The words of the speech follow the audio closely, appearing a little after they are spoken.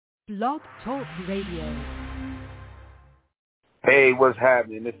Blog Talk Radio. Hey, what's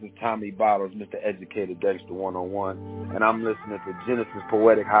happening? This is Tommy Bottles, Mr. Educator Dexter 101, and I'm listening to Genesis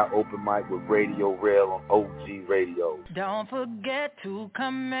Poetic High Open Mic with Radio Rail on OG Radio. Don't forget to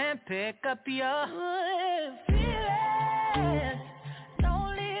come and pick up your feelings.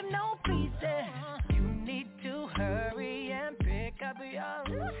 Don't leave no pieces. You need to hurry and pick up your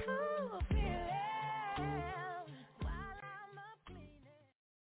feelings.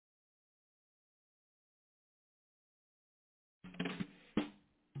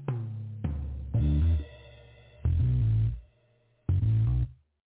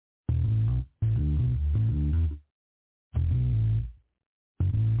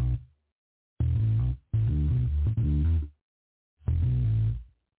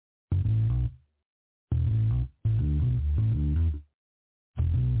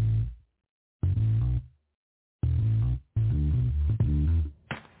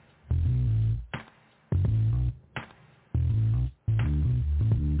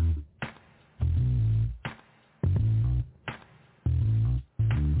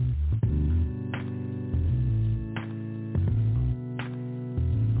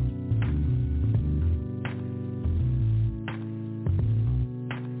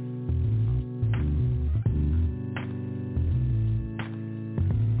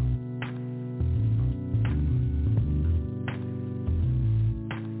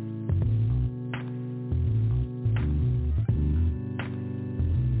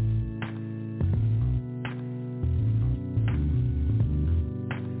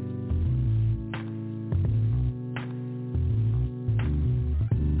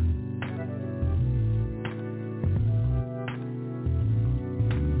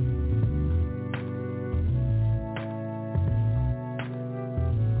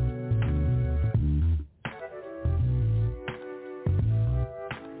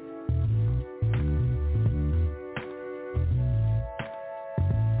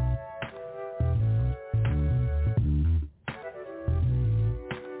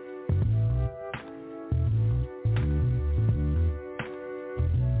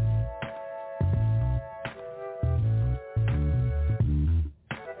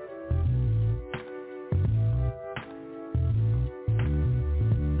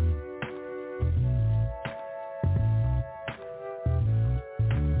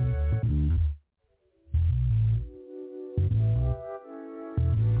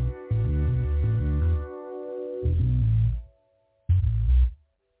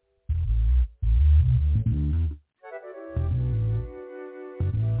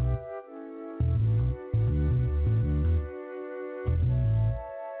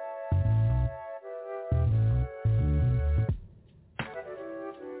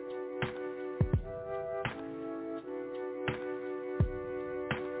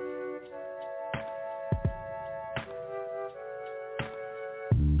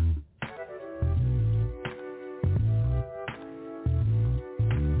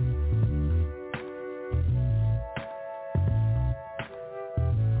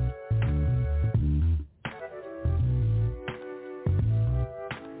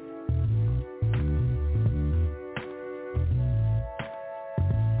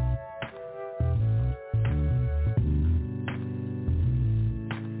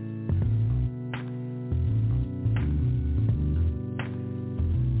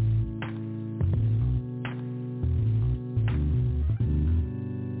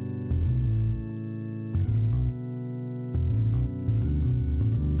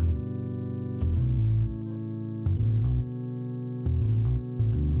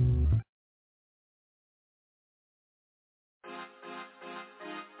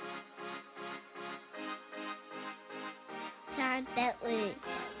 Bentley.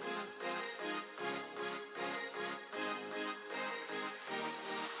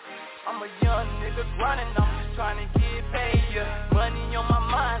 I'm a young nigga grinding, I'm just trying to get paid, yeah. Money on my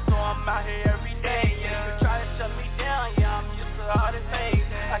mind, so I'm out here every day, yeah. You try to shut me down, yeah, I'm used to all this hate.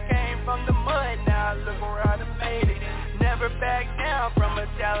 I came from the mud, now look where I done made it. Never back down from a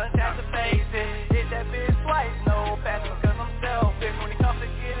challenge, had to face it. Hit that bitch twice, no passion, cause I'm selfish. When it comes to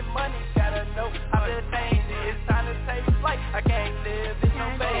getting money, gotta know how to change it. It's time to take flight, I can't live in no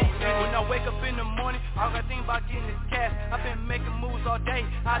base. When I wake up in the morning, all I think about getting is cash. I've been making moves all day,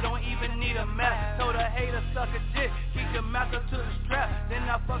 I don't even need a map. Told a hater suck a dick, keep your mouth up to the strap. Then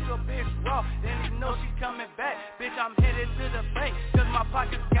I fuck your bitch raw, then you know she coming back. Bitch, I'm headed to the bank, cause my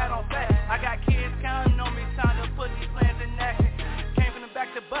pockets got on fat. I got kids counting on me, time to put these plans in action. Came from the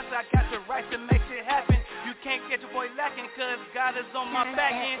back to bust, I got the right to make shit happen. You can't catch a boy lacking, cause God is on my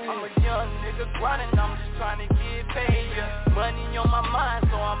back end. I'm a young nigga grinding, I'm just trying to get paid, yeah. Money on my mind,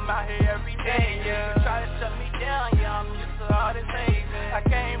 so I'm out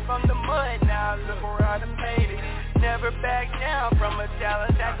down from a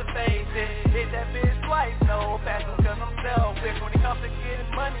challenge, had to face it. Hit that bitch twice, no passion cause I'm selfish. When it comes to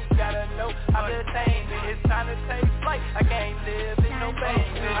getting money, gotta know how to attain it. It's time to take flight, I can't live in no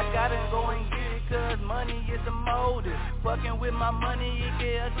baby. I gotta go and get it cause money is the motive. Fucking with my money, it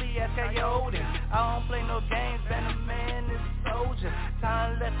get ugly as Coyote. I don't play no games, been a man is a soldier.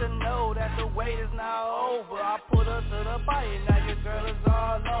 Time to let her know that the wait is now over. I put her to the fire, now your girl is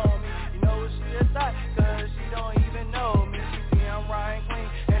all on me. You know she a thot, cause she don't even know me. She see I'm Ryan Queen,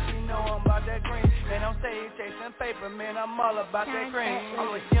 and she know I'm about that green. And I'm stay chasing paper, man, I'm all about that green.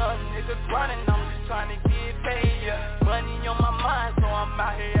 I'm a young nigga grinding, I'm just trying to get paid, yeah. Money on my mind, so I'm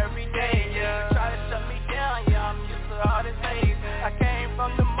out here every day, yeah. Try to shut me down, yeah, I'm used to all this hate. I came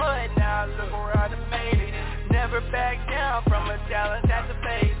from the mud, now look where I done made it. Never back down from a challenge, had to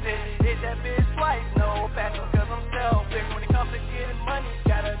face it. Hit that bitch twice, no passion cause I'm selfish. When it comes to getting money,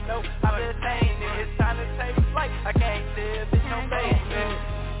 gotta know how to attain it. It's time to take flight, I can't live in no basement.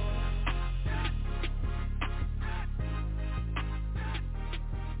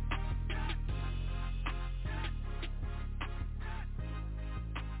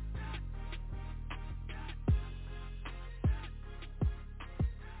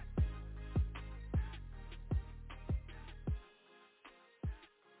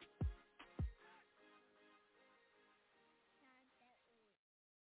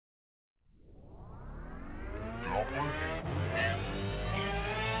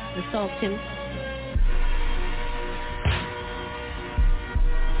 The Sultan.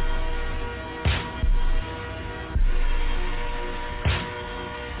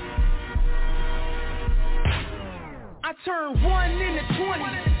 I turn 1 into 20,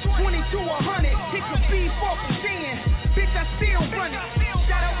 20 to 100. Kick a beef off a 10. Bitch, I still run it.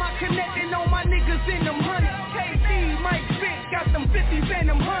 Shout out my connecting on my niggas in them hundreds. KC, Mike Vick, got them 50s and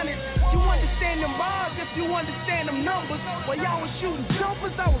them hundreds. You understand them bars if you understand them numbers. While y'all was shooting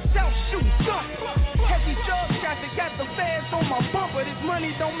jumpers, I was out shooting suckers. Heavy drug traffic, got the feds on my bumper. This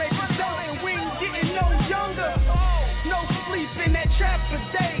money don't make us dope and we ain't getting no younger. No sleep in that trap for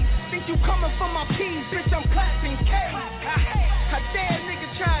days. Think you coming for my peas, bitch, I'm clapping K. I dare nigga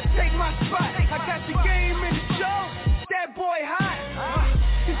try to take my spot. I got the game in the show, that boy hot.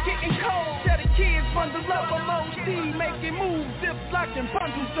 It's getting cold, tell the kids bundle up. I'm OC, making moves, zip locking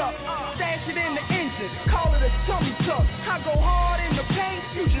bundles up. Stash it in the engine, call it a tummy tuck. I go hard in the paint,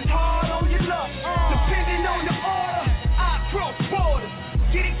 you just hard on your luck. Depending on the order, I cross borders.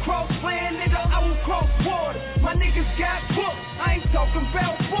 Get it cross land, nigga, I will cross waters. My niggas got books, I ain't talking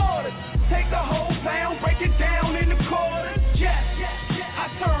about borders. Take a whole pound, break it down in the quarters. Yes, I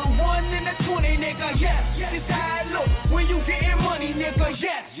turn 1 into 20, nigga, yes. This how it look when you getting money, nigga,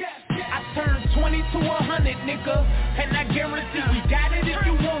 yes. I turn 20 to 100, nigga, and I guarantee we got it if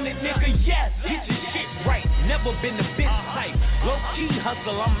you want it, nigga, yes. Get your shit right, never been the bitch type. Low-key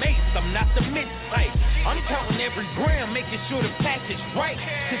hustle, I'm ace, I'm not the mid type. I'm counting every gram, making sure the package right.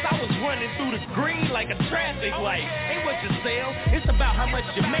 Cause I was running through the green like a traffic light. Ain't what you sell, it's about how much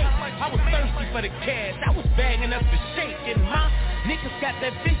you make. I was thirsty for the cash, I was bagging up the shake. And my niggas got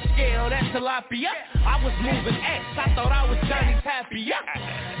that fish scale, that tilapia. I was moving X, I thought I was Johnny's happy.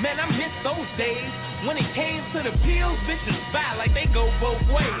 Man, I miss those days. When it came to the pills, bitches buy like they go both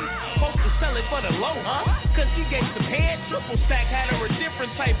ways. Supposed to sell it for the low, huh? Cause she gave some head, triple stack, had her a different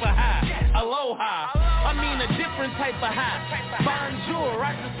type of high. Aloha, I mean a different type of high. Bonjour,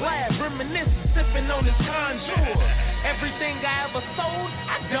 I just laugh, reminiscing, sipping on this conjure. Everything I ever sold,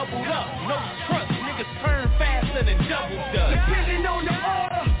 I doubled up. No trust, niggas turn faster than double dust. Depending on the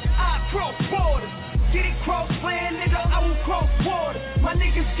order, I cross borders. Get it cross land, nigga, I will cross waters. My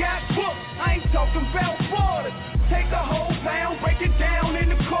niggas got books, I ain't talking about borders. Take a whole pound, break it down in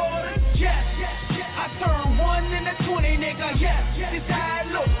the quarters. Yes, I turn 1 into 20, nigga, yes. This how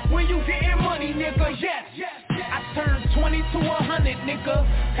it look when you getting money, nigga, yes. I turn 20 to 100, nigga,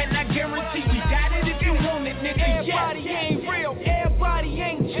 and I guarantee we got it if you want it, nigga, yes. Everybody ain't real, everybody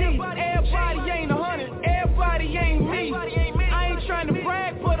ain't cheap, everybody ain't 100, everybody ain't me. I ain't trying to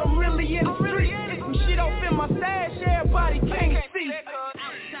brag, but I'm really in the street. Get some shit off in my stash, everybody can't see.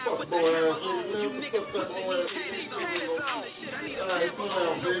 Go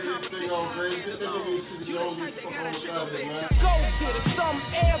get it, something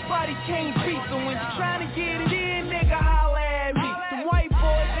everybody can't beat. So when you trying to get it in, nigga, holla at me. The white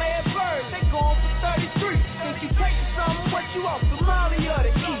boys, glad birds, they going for 33. If you taking something, what you off, Somali or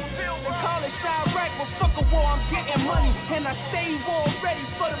the East? They call it Chirac, but fuck a war, I'm getting money. And I stay war ready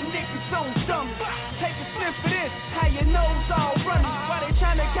for them niggas on dummies. Take a sniff for this, how your nose all running. While they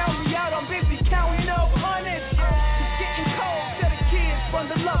trying to count me out, I'm busy counting up honest. It's getting cold, tell the kids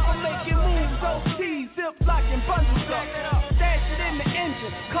bundle up, I'm making moves, OT, zip locking bundles up. Stash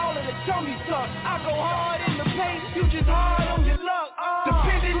tuck. I go hard in the paint, you just hard on your luck.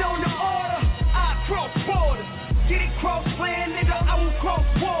 Depending on the order, I cross borders. Get it cross land, nigga, I will cross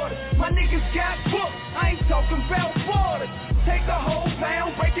borders. My niggas got books, I ain't talking about borders. Take a whole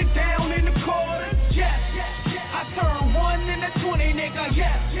pound, break it down in the quarters. Yes, I turn 1 into 20, nigga,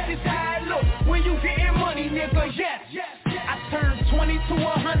 yes. This how it look when you getting money, nigga, yes. I turn 20 to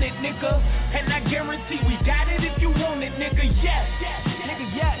 100, nigga, and I guarantee we got it if you want it, nigga, yes.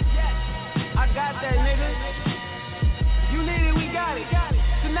 Nigga, yes. I got that, nigga. You need it, we got it.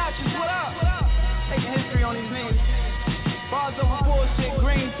 Sinatra's, what up? Taking history on these niggas. Bars over bullshit,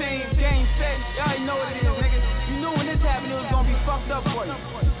 green team, game set. Y'all already know what it is, nigga. You knew when this happened, it was gonna be fucked up for you.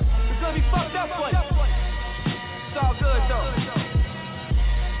 It's gonna be fucked up for you. It's all good, though.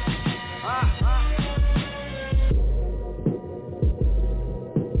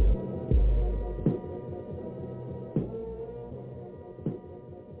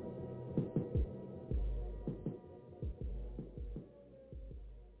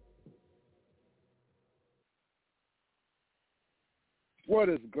 What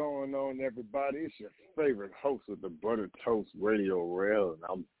is going on, everybody? It's your favorite host of the Butter Toast Radio Rail, and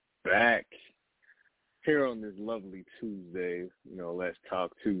I'm back here on this lovely Tuesday, Let's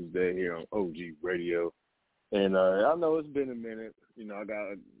Talk Tuesday here on OG Radio. And I know it's been a minute. I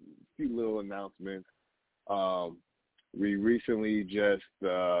got a few little announcements. We recently, just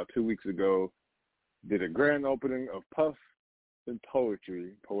 2 weeks ago, did a grand opening of Puff and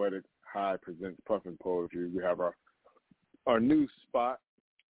Poetry. Poetic High presents Puff and Poetry. We have our new spot.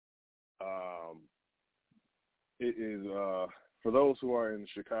 It is for those who are in the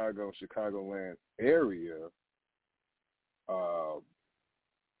Chicagoland area.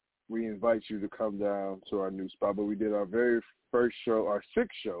 We invite you to come down to our new spot. But we did our very first show, our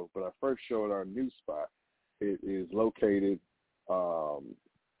sixth show, but our first show at our new spot. It is located. I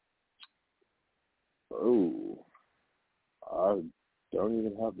don't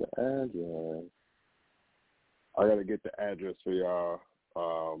even have the address. I got to get the address for y'all.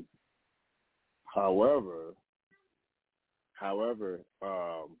 However,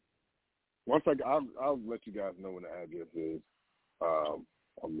 once I'll let you guys know when the address is. I'm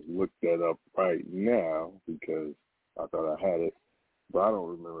gonna look that up right now because I thought I had it, but I don't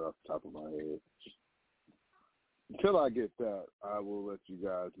remember off the top of my head. Until I get that, I will let you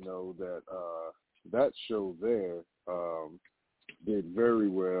guys know that that show there did very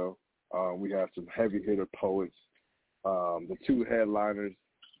well. We have some heavy hitter poets. The two headliners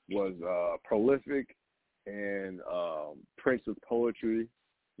was Prolific and Prince of Poetry.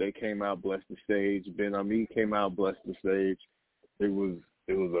 They came out, blessed the stage. Ben Ami came out, blessed the stage. It was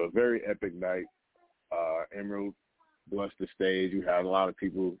a very epic night. Emerald blessed the stage. You had a lot of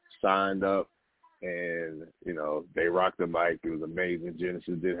people signed up, and they rocked the mic. It was amazing.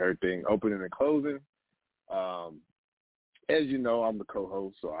 Genesis did her thing, opening and closing. As you know, I'm the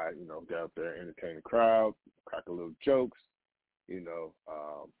co-host, so I, get out there, entertain the crowd, crack a little jokes. I'm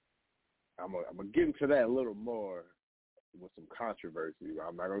gonna get into that a little more with some controversy.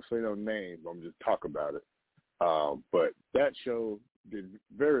 I'm not gonna say no names, but I'm just talk about it. But that show did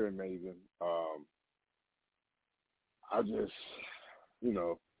very amazing. I just,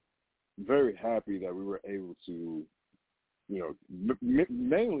 very happy that we were able to,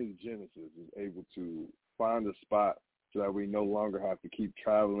 mainly Genesis is able to find a spot so that we no longer have to keep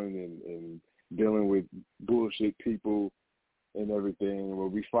traveling and dealing with bullshit people and everything. Where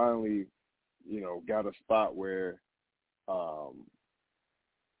we finally, got a spot where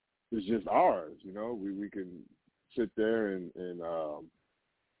it's just ours. We can sit there and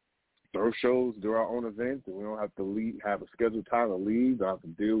throw shows, do our own events, and we don't have to have a scheduled time to leave. Don't have to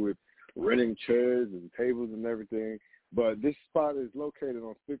deal with renting chairs and tables and everything. But this spot is located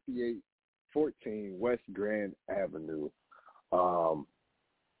on 5814 West Grand Avenue.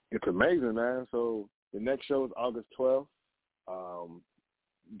 It's amazing, man. So the next show is August 12th.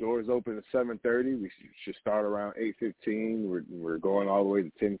 Doors open at 7:30. We should start around 8:15. We're going all the way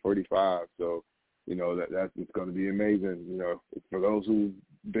to 10:45. So, that's it's going to be amazing. For those who've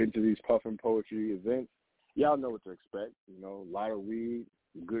been to these Puff and Poetry events, y'all know what to expect. A lot of weed,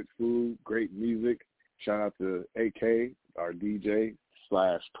 good food, great music. Shout out to AK, our DJ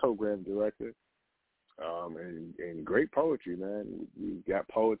 / program director. And great poetry, man. We got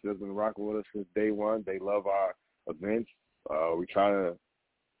poets that's been rocking with us since day one. They love our events. We try to,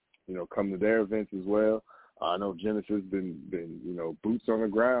 come to their events as well. I know Genesis been boots on the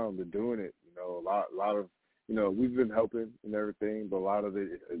ground, been doing it. A lot of, we've been helping and everything, but a lot of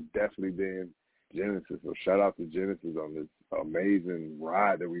it has definitely been Genesis. So shout out to Genesis on this amazing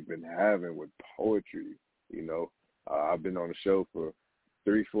ride that we've been having with poetry. I've been on the show for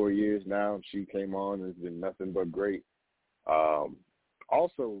 3-4 years now, and she came on, and it's been nothing but great.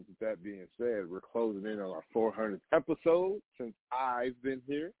 Also, with that being said, we're closing in on our 400th episode since I've been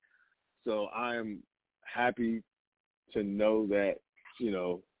here. So I am happy to know that, you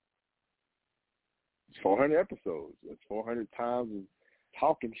know, it's 400 episodes. It's 400 times of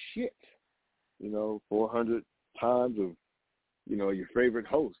talking shit. You know, 400 times of, you know, your favorite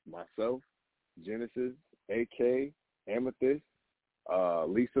host, myself, Genesis, AK, Amethyst,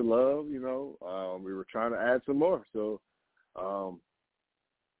 Lisa Love, you know. We were trying to add some more. So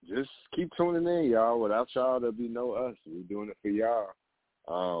just keep tuning in, y'all. Without y'all, there'll be no us. We're doing it for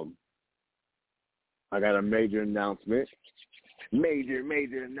y'all. I got a major announcement. Major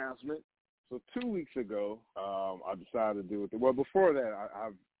announcement. So 2 weeks ago, I decided to do it. Well, before that,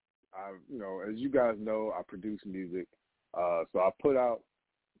 I've you know, as you guys know, I produce music. So I put out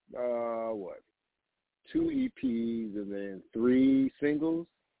 2 EPs and then 3 singles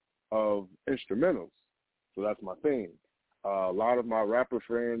of instrumentals. So that's my thing. A lot of my rapper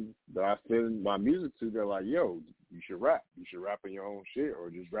friends that I send my music to, they're like, yo, you should rap. You should rap in your own shit or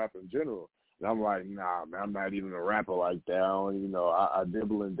just rap in general. And I'm like, nah, man, I'm not even a rapper like that. You know, I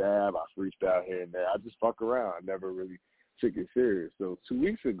dibble and dab. I freestyle here and there. I just fuck around. I never really took it serious. So 2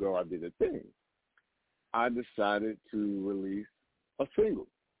 weeks ago, I did a thing. I decided to release a single.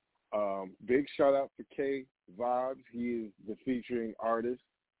 Big shout out to K Vibes. He is the featuring artist.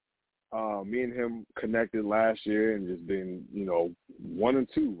 Me and him connected last year and just been, you know, 1 and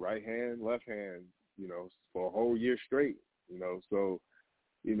 2, right hand, left hand, you know, for a whole year straight, you know. So,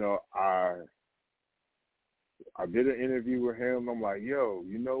 you know, I did an interview with him. I'm like, yo,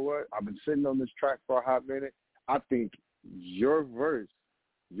 you know what? I've been sitting on this track for a hot minute. I think your verse,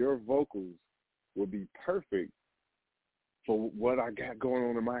 your vocals will be perfect for what I got going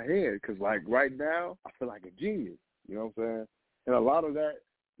on in my head. Because, like, right now, I feel like a genius. You know what I'm saying? And a lot of that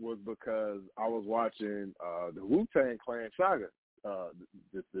was because I was watching the Wu-Tang Clan Saga,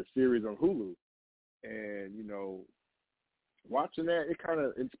 the series on Hulu. And, you know, watching that, it kind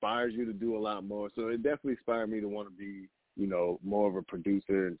of inspires you to do a lot more. So it definitely inspired me to want to be, you know, more of a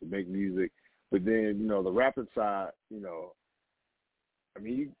producer and to make music. But then, you know, the rapping side, you know, I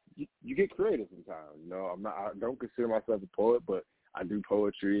mean, you get creative sometimes. You know, I don't consider myself a poet, but I do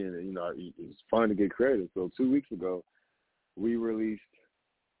poetry, and, you know, it's fun to get creative. So 2 weeks ago, we released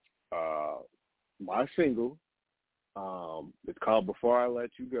my single. It's called Before I Let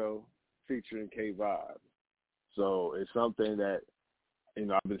You Go, featuring K Vibes. So it's something that, you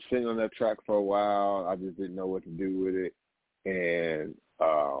know, I've been sitting on that track for a while. I just didn't know what to do with it. And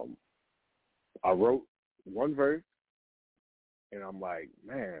I wrote one verse, and I'm like,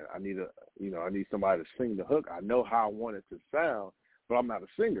 man, I need somebody to sing the hook. I know how I want it to sound, but I'm not a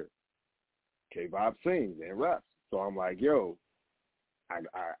singer. K-Vibe sings and raps. So I'm like, yo,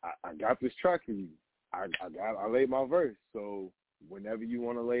 I got this track for you. I laid my verse. So whenever you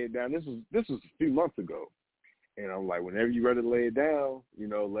want to lay it down, this was a few months ago. And I'm like, whenever you're ready to lay it down, you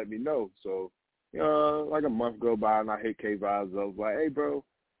know, let me know. So, you know, like a month go by, and I hit K-Vibes. I was like, hey, bro,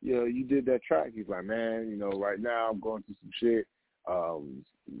 you know, you did that track. He's like, man, you know, right now I'm going through some shit. I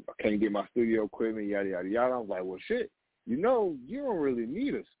can't get my studio equipment, yada, yada, yada. I was like, well, shit, you know, you don't really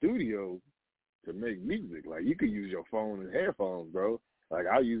need a studio to make music. Like, you could use your phone and headphones, bro. Like,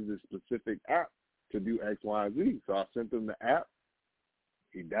 I use this specific app to do X, Y, and Z. So I sent him the app.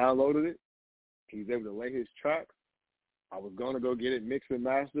 He downloaded it. He was able to lay his tracks. I was going to go get it mixed and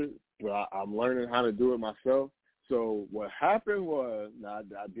mastered, but I'm learning how to do it myself. So what happened was,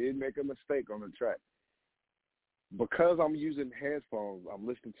 I did make a mistake on the track. Because I'm using headphones, I'm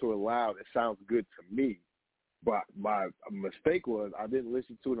listening to it loud, it sounds good to me. But my mistake was I didn't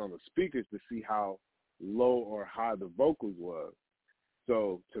listen to it on the speakers to see how low or high the vocals was.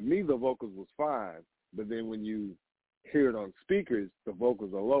 So to me, the vocals was fine. But then when you hear it on speakers, the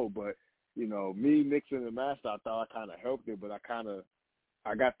vocals are low. But, you know, me mixing and master, I thought I kind of helped it, but I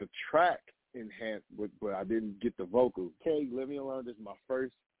got the track enhanced, but I didn't get the vocals. Okay, Leave Me Alone, this is my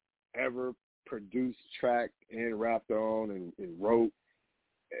first ever produced track and rapped on and wrote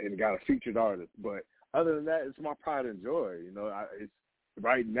and got a featured artist. But other than that, it's my pride and joy. You know, it's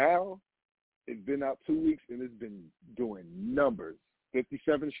right now, it's been out 2 weeks and it's been doing numbers.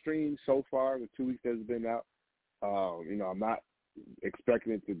 57 streams so far the 2 weeks that it's been out. You know, I'm not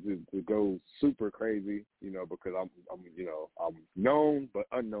expecting it to go super crazy, you know, because I'm known but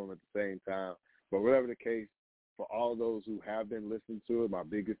unknown at the same time. But whatever the case, for all those who have been listening to it, my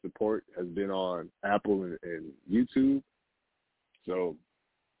biggest support has been on Apple and YouTube. So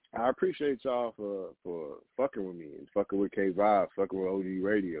I appreciate y'all for fucking with me and fucking with K-Vibe, fucking with OG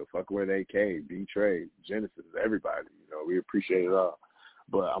Radio, fucking with AK, B-Trade, Genesis, everybody. You know, we appreciate it all.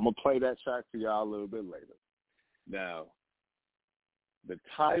 But I'm going to play that track for y'all a little bit later. Now, the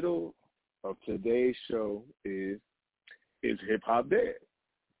title of today's show is Hip Hop Dead?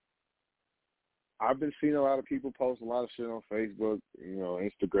 I've been seeing a lot of people post a lot of shit on Facebook,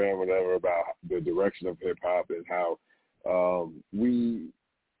 Instagram, whatever, about the direction of hip hop and how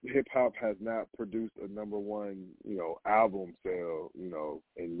hip hop has not produced a number one, album sale,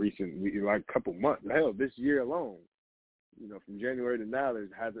 in recent, like a couple months. Hell, this year alone, from January to now, there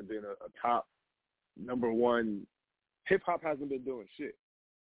hasn't been a top number one. Hip hop hasn't been doing shit.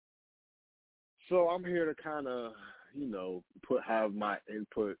 So I'm here to kind of, have my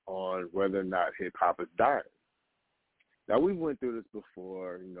input on whether or not hip hop is dying. Now, we went through this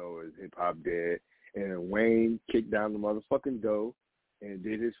before, is hip hop dead? And Wayne kicked down the motherfucking door and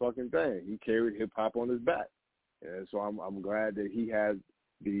did his fucking thing. He carried hip hop on his back. And so I'm glad that he has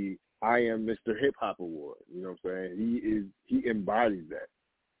the I Am Mr. Hip Hop Award. You know what I'm saying? He embodies that.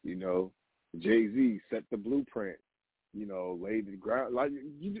 Jay-Z set the blueprint, laid the ground. Like,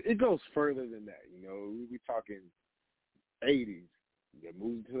 it goes further than that. We talking 80s, that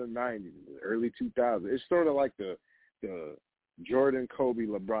moves to the 90s, the early 2000s. It's sort of like the Jordan, Kobe,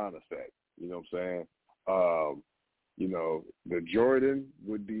 LeBron effect. You know what I'm saying? The Jordan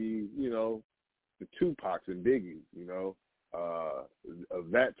would be, the Tupacs and Biggies,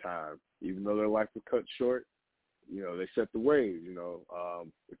 of that time. Even though their life was cut short, they set the wave.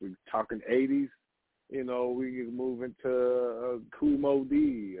 If we're talking 80s, we can move into Kool Moe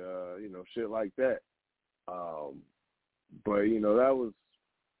Dee, shit like that. But, that was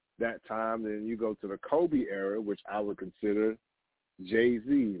that time. Then you go to the Kobe era, which I would consider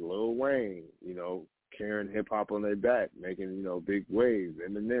Jay-Z, Lil Wayne, carrying hip-hop on their back, making, big waves,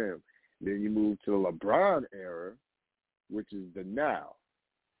 Eminem. Then you move to the LeBron era, which is the now.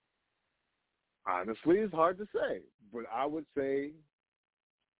 Honestly, it's hard to say, but I would say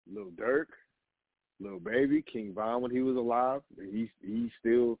Lil Durk, Lil Baby, King Von when he was alive, he's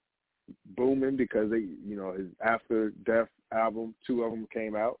still booming because his After Death album, 2 of them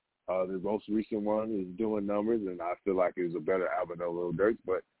came out. The most recent one is doing numbers, and I feel like it was a better album than Lil Durk's.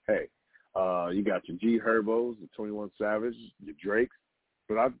 But hey, you got your G Herbos, the 21 Savage, your Drakes.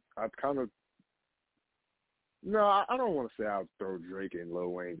 But I kind of I don't want to say I'll throw Drake in Lil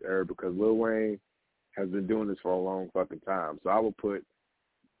Wayne's era because Lil Wayne has been doing this for a long fucking time. So I will put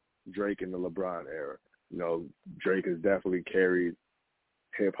Drake in the LeBron era. Drake has definitely carried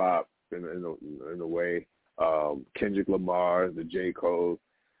hip hop in a way. Kendrick Lamar, the J. Cole.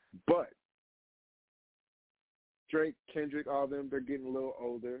 But Drake, Kendrick, all them, they're getting a little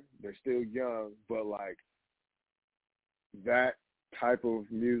older. They're still young, but like that type of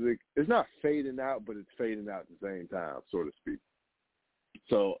music, it's not fading out, but it's fading out at the same time, so to speak.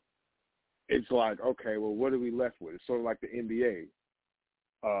 So it's like, okay, well, what are we left with? It's sort of like the NBA.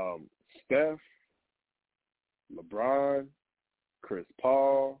 Steph, LeBron, Chris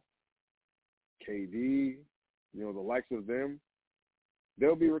Paul, KD, the likes of them,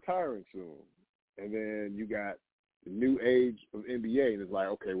 they'll be retiring soon. And then you got the new age of NBA, and it's like,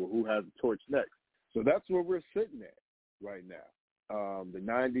 okay, well, who has the torch next? So that's where we're sitting at right now. The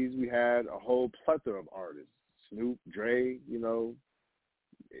 90s, we had a whole plethora of artists. Snoop, Dre,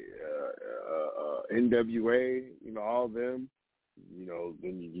 NWA, all of them.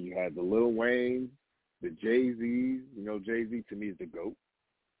 Then you had the Lil Wayne, the Jay-Z's. Jay-Z to me is the GOAT.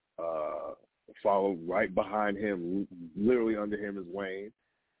 Followed right behind him, literally under him is Wayne.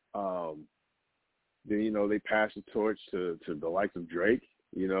 Then, they passed the torch to the likes of Drake,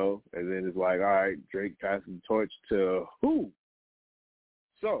 and then it's like, all right, Drake passes the torch to who?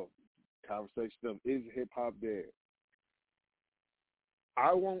 So, conversation of, is hip-hop dead?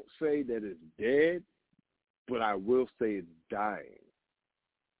 I won't say that it's dead, but I will say it's dying.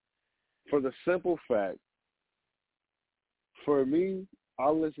 For the simple fact, for me, I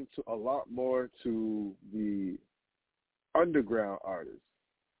listen to a lot more to the underground artists.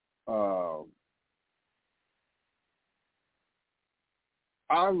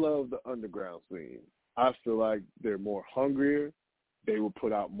 I love the underground scene. I feel like they're more hungrier. They will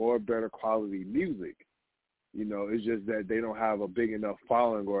put out more better quality music. It's just that they don't have a big enough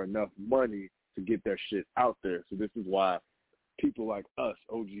following or enough money to get their shit out there. So this is why people like us,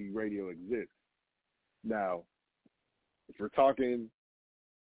 OG Radio, exists. Now, if we're talking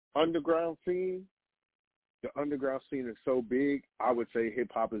underground scene, the underground scene is so big, I would say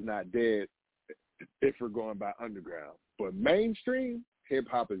hip-hop is not dead if we're going by underground. But mainstream,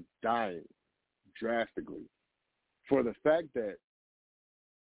 hip-hop is dying drastically for the fact that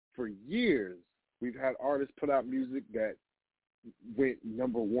for years we've had artists put out music that went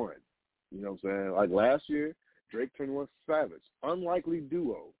number one. You know what I'm saying? Like last year, Drake 21 Savage, unlikely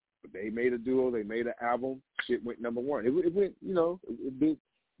duo, but they made a duo. They made an album. Shit went number one. It went, it did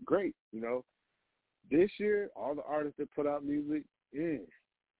great. This year, all the artists that put out music,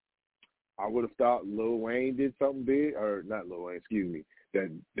 I would have thought Lil Wayne did something big, or not Lil Wayne, excuse me.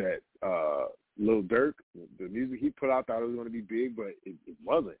 That Lil Durk, the music he put out, thought it was going to be big, but it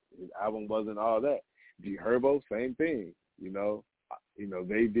wasn't. His album wasn't all that. G Herbo, same thing.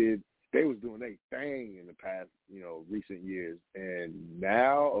 They was doing their thing in the past, recent years, and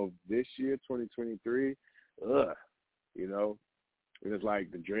now of this year, 2023, it's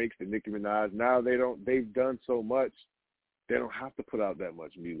like the Drakes, the Nicki Minaj. Now they've done so much, they don't have to put out that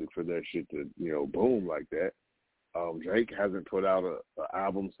much music for their shit to, boom like that. Drake hasn't put out an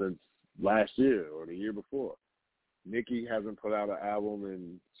album since last year or the year before. Nicki hasn't put out an album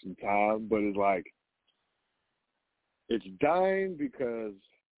in some time, but it's like, it's dying because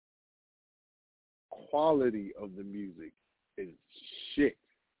quality of the music is shit.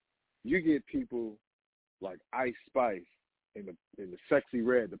 You get people like Ice Spice and the Sexy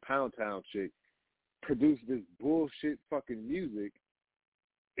Red, the Pound Town chick, produce this bullshit fucking music.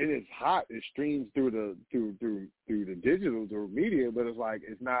 It is hot. It streams through the digital, through media, but it's like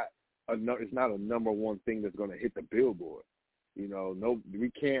it's not a number one thing that's going to hit the Billboard.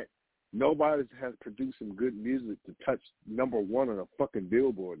 Nobody has produced some good music to touch number one on a fucking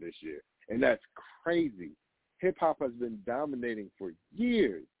Billboard this year. And that's crazy. Hip-hop has been dominating for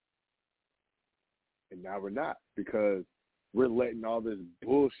years. And now we're not, because we're letting all this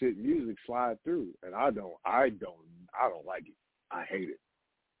bullshit music slide through. And I don't like it. I hate it.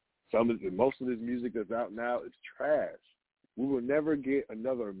 Most of this music that's out now is trash. We will never get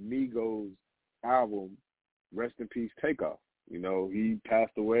another Migos album, rest in peace, Takeoff. He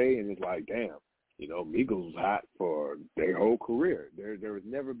passed away, and it's like, damn, Migos was hot for their whole career. There has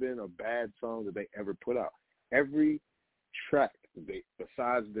never been a bad song that they ever put out. Every track,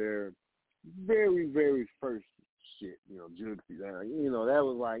 besides their very, very first shit, Jugsy, that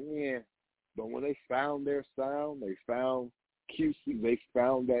was like, yeah. But when they found their sound, they found QC, they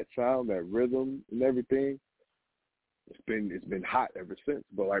found that sound, that rhythm and everything. It's been hot ever since.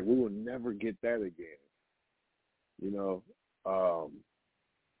 But like, we will never get that again. We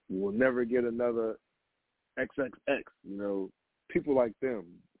will never get another XXX, people like them.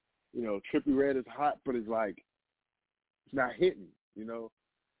 Trippie Redd is hot, but it's like, it's not hitting,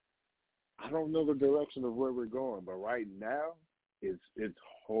 I don't know the direction of where we're going, but right now, it's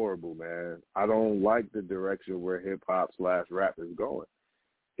horrible, man. I don't like the direction where hip-hop / rap is going.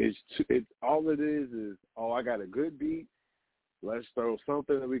 It's all it is, I got a good beat, let's throw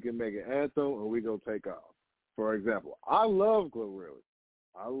something that we can make an anthem, and we gonna take off. For example, I love Glorilla.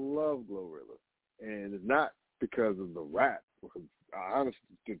 And it's not because of the rap. Honest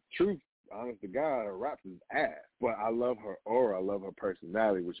to God, her rap is ass. But I love her aura. I love her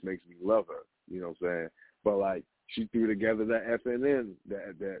personality, which makes me love her. You know what I'm saying? But like, she threw together that FNN,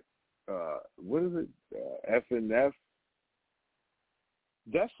 what is it? FNF.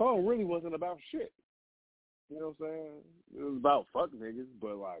 That song really wasn't about shit. You know what I'm saying? It was about fuck niggas,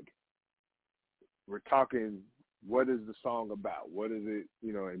 but like, we're talking, what is the song about? What is it,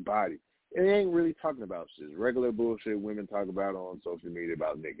 embody? It ain't really talking about shit. It's regular bullshit women talk about on social media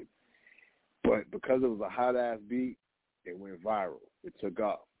about niggas. But because it was a hot-ass beat, it went viral. It took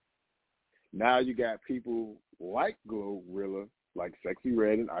off. Now you got people like Glorilla, like Sexy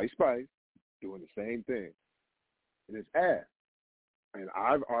Red and Ice Spice, doing the same thing. And it's ass. And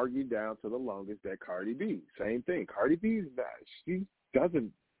I've argued down to the longest that Cardi B, same thing. Cardi B is not, she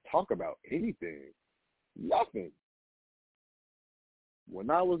doesn't talk about anything. Nothing. When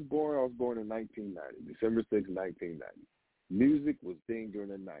I was born in 1990, December 6, 1990. Music was thing during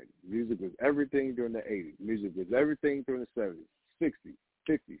the 90s. Music was everything during the 80s. Music was everything during the 70s, 60s,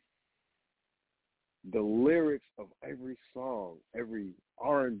 50s. The lyrics of every song, every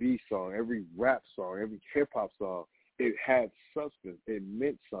R&B song, every rap song, every hip-hop song, it had substance. It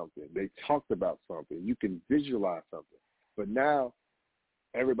meant something. They talked about something. You can visualize something. But now,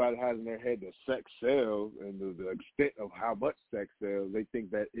 everybody has in their head that sex sells, and the extent of how much sex sells, they think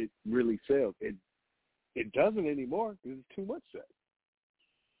that it really sells. It doesn't anymore because it's too much sex.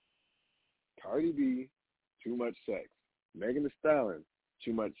 Cardi B, too much sex. Megan Thee Stallion,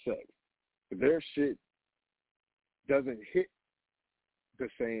 too much sex. Their shit doesn't hit the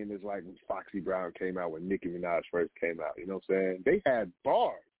same as like when Foxy Brown came out, when Nicki Minaj first came out. You know what I'm saying? They had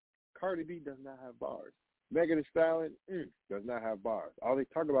bars. Cardi B does not have bars. Megan Thee Stallion does not have bars. All they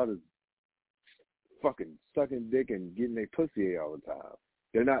talk about is fucking sucking dick and getting their pussy all the time.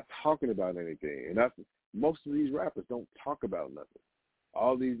 They're not talking about anything. And that's, most of these rappers don't talk about nothing.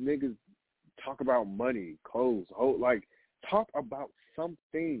 All these niggas talk about money, clothes, like talk about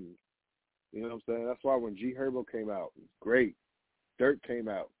something. You know what I'm saying? That's why when G Herbo came out, great. Dirt came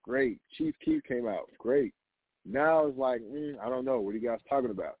out, great. Chief Keef came out, great. Now it's like, I don't know. What are you guys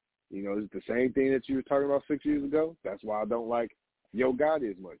talking about? You know, is it the same thing that you were talking about 6 years ago? That's why I don't like Yo Gotti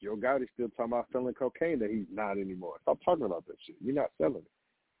as much. Yo Gotti's still talking about selling cocaine that he's not anymore. Stop talking about that shit. You're not selling it.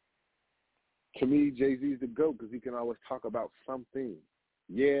 To me, Jay-Z's the GOAT because he can always talk about something.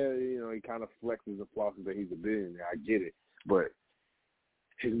 Yeah, you know, he kind of flexes and flosses that he's a billionaire. I get it. But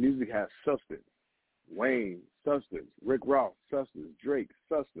his music has substance. Wayne, substance. Rick Ross, substance. Drake,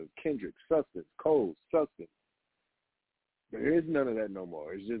 substance. Kendrick, substance. Cole, substance. There is none of that no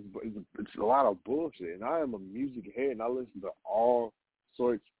more. It's just it's a lot of bullshit. And I am a music head, and I listen to all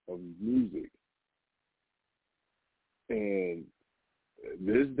sorts of music. And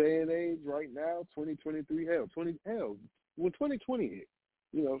this day and age, right now, 2023, when 2020 hit,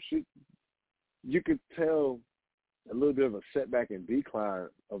 you know, shit, you could tell a little bit of a setback and decline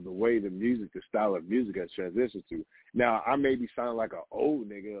of the way the style of music has transitioned to. Now, I may be sounding like an old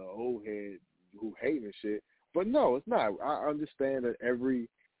nigga, an old head who hating shit, but no, it's not. I understand that every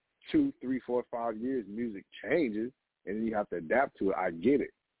 2, 3, 4, 5 years, music changes, and then you have to adapt to it. I get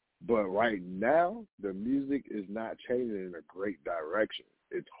it. But right now, the music is not changing in a great direction.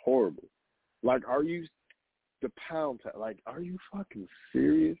 It's horrible. Like, are you fucking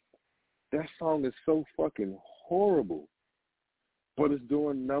serious? That song is so fucking horrible. But it's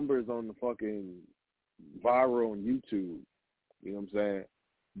doing numbers on the fucking viral on YouTube. You know what I'm saying?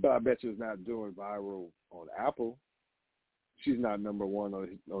 But I bet you it's not doing viral on Apple. She's not number one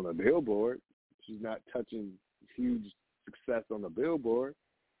on a Billboard. She's not touching huge success on the Billboard.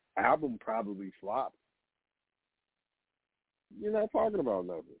 Album probably flopped. You're not talking about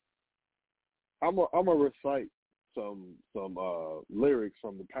nothing. I'm gonna recite some lyrics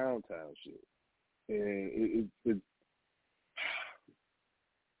from the Pound Town shit, and it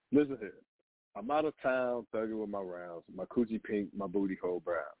listen here. I'm out of town, thugging with my rounds. My coochie pink, my booty hole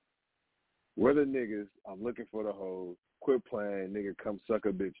brown. We're the niggas. I'm looking for the hoes. Quit playing, nigga. Come suck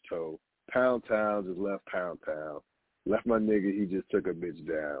a bitch toe. Pound Town just left Pound Town. Left my nigga. He just took a bitch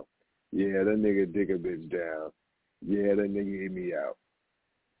down. Yeah, that nigga dig a bitch down. Yeah, that nigga hit me out.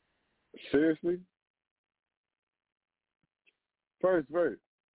 Seriously? First verse.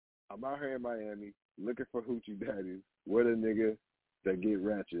 I'm out here in Miami looking for hoochie daddies. We're the nigga that get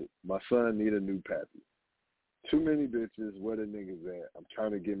ratchet. My son need a new pappy. Too many bitches. Where the niggas at? I'm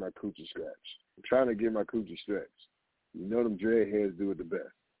trying to get my coochie scratched. I'm trying to get my coochie stretched. You know them dreadheads do it the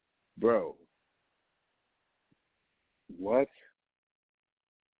best. Bro. What?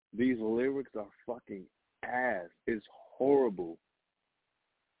 These lyrics are fucking ass. It's horrible.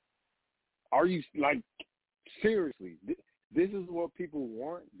 Are you, like, seriously? This is what people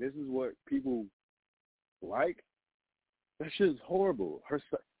want? This is what people like? That shit is horrible.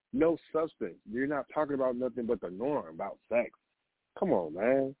 No substance. You're not talking about nothing but the norm, about sex. Come on,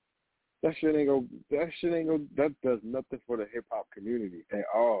 man. That does nothing for the hip-hop community at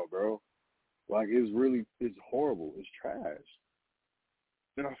all, bro. Like, it's horrible. It's trash.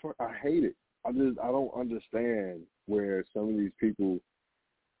 And I hate it. I don't understand where some of these people,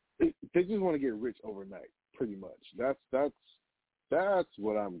 they just want to get rich overnight, pretty much. That's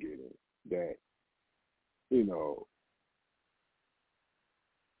what I'm getting. That, you know,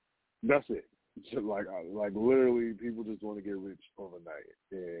 that's it. Just like literally, people just want to get rich overnight,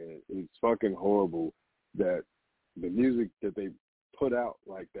 and it's fucking horrible that the music that they put out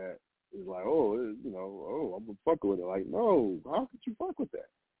like that is like, I'm gonna fuck with it. Like, no, how could you fuck with that?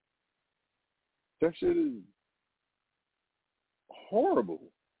 That shit is horrible.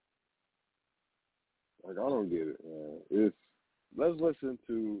 Like, I don't get it, man. Let's listen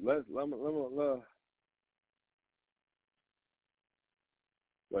to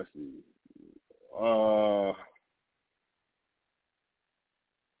let's see.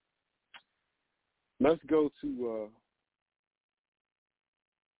 Let's go to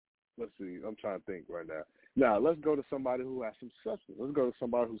let's see. I'm trying to think right now. Now, let's go to somebody who has some substance. Let's go to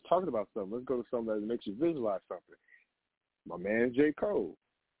somebody who's talking about something. Let's go to somebody that makes you visualize something. My man, J. Cole.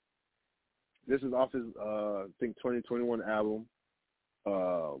 This is off his, I think, 2021 album.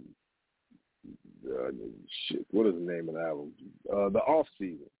 What is the name of the album? The Off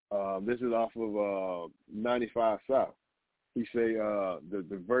Season. This is off of 95 South. He say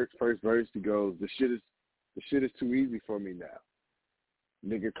the first verse, he goes, the shit is too easy for me now.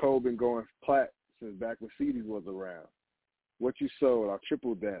 Nigga, Cole been going plat since back when CDs was around. What you sold, I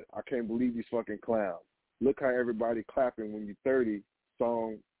tripled that. I can't believe these fucking clowns. Look how everybody clapping when you 30,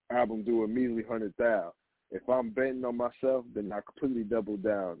 song, album do a measly 100,000. If I'm betting on myself, then I completely double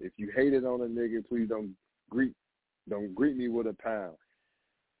down. If you hated on a nigga, please don't greet me with a pound.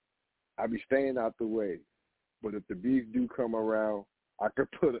 I be staying out the way. But if the beef do come around, I could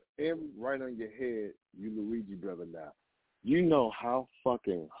put an M right on your head, you Luigi brother now. You know how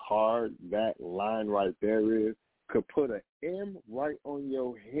fucking hard that line right there is? Could put an M right on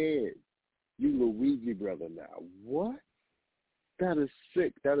your head, you Luigi brother now. What? That is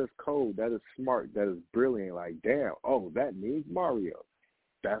sick. That is cold. That is smart. That is brilliant. Like, damn, oh, that means Mario.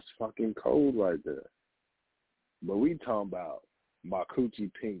 That's fucking cold right there. But we talking about my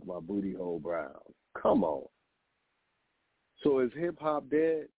coochie pink, my booty hole brown. Come on. So is hip-hop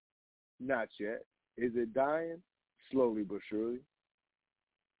dead? Not yet. Is it dying? Slowly but surely.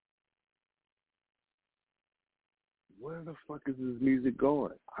 Where the fuck is this music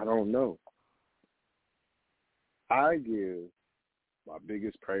going? I don't know. I give my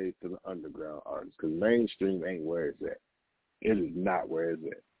biggest praise to the underground artists because mainstream ain't where it's at. It is not where it's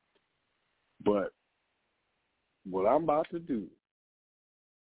at. But what I'm about to do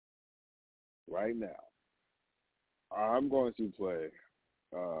right now, I'm going to play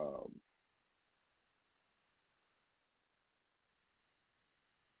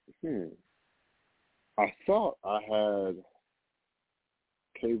I thought I had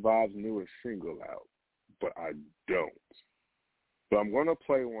K-Vibes' newest single out, but I don't. So I'm going to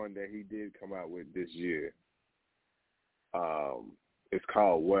play one that he did come out with this year. It's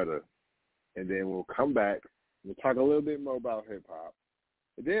called Weather. And then we'll come back. We'll talk a little bit more about hip-hop.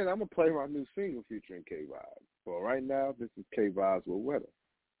 And then I'm going to play my new single featuring K-Vibes. Well, right now, this is K-Vibes with Weather.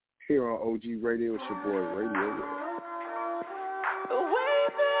 Here on OG Radio, it's your boy, Radio Red. Way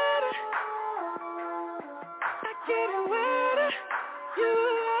better. I get it wetter. You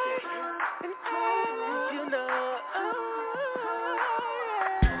like, and I,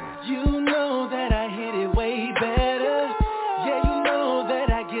 you know that I hit it way better. Yeah, you know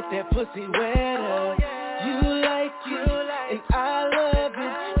that I get that pussy wetter. You like it, and I love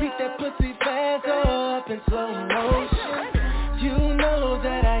it. Beat that pussy fast up in slow motion. You know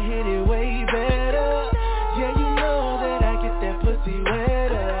that I hit it way better. Yeah, you know that I get that pussy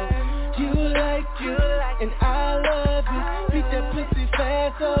wetter. You like it, and I love it. Beat that pussy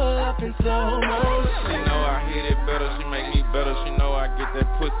fast up in slow motion. She know I hit it better, she make me better. She know I get that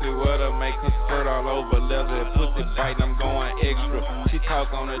pussy wetter, make her squirt all over leather. Pussy biting, I'm going extra. She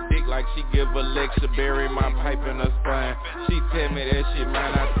talk on her dick like she give a lecture. Bury my pipe in her spine. She tell me that shit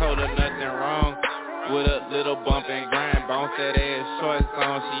mine, I told her nothing wrong. With a little bump and grind, bounce that ass shorts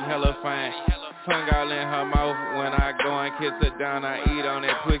on, she hella fine. Tongue all in her mouth when I go and kiss her down. I eat on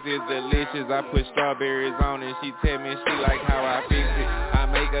it, pussy is delicious. I put strawberries on it, she tell me she like how I fix it. I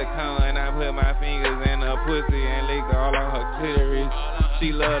make her come and I put my fingers in her pussy and lick all on her clitoris.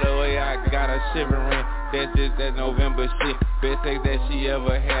 She love the way I got her shivering. That's just that November shit. Best sex that she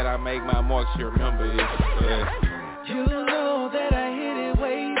ever had. I make my mark, she remember it. Yeah. You know that I hit it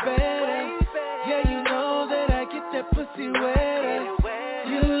way better. Yeah, you know that I get that pussy wetter.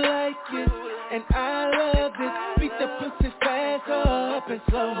 You like it, and I love it. Beat the pussy fast up in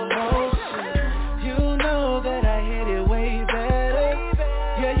slow motion. You know that I hit it way better.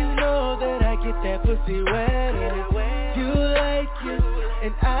 Yeah, you know that I get that pussy wetter. You like it,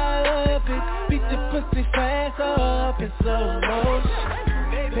 and I love it. Beat the pussy fast up in slow motion.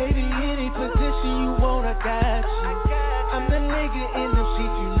 Baby, any position you want, I got you. I'm the nigga in the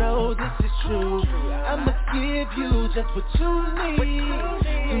sheets, you know this is true. I'ma give you just what you need.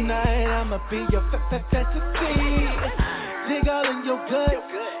 Tonight I'ma be your fantasy. Dig all in your gut,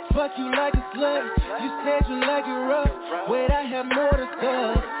 fuck you like a slut. You said you like it rough, wait I have more to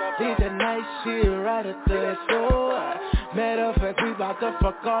discuss. Leave the night shit right at the door. Matter of fact, we bout to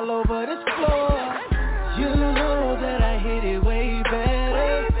fuck all over this floor. You know that I hit it way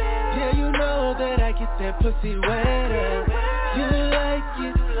better. Yeah, you know that I get that pussy wetter. You like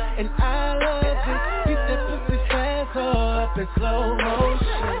it, and I love it. Beat that pussy fast up in slow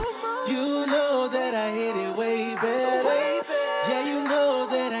motion. You know that I hit it way better. Yeah, you know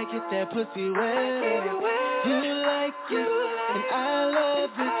that I get that pussy wetter. You like it, and I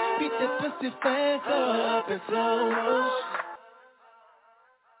love it. Beat that pussy fast up in slow motion.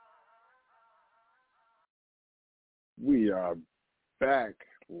 We are back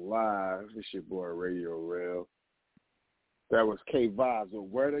live. It's your boy Radio Rail. That was K-Vibes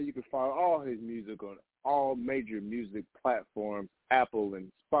with Weather. You can find all his music on all major music platforms, Apple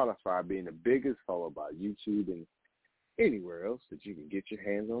and Spotify being the biggest, followed by YouTube and anywhere else that you can get your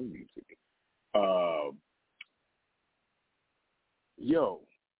hands on music.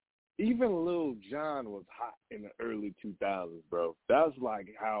 even Lil Jon was hot in the early 2000s, bro. That's like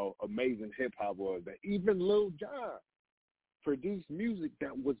how amazing hip-hop was. That even Lil Jon produced music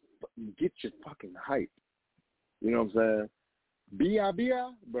that was get you fucking hype. You know what I'm saying?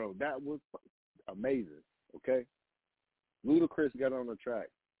 B.I.B.I., bro, that was amazing, okay? Ludacris got on the track.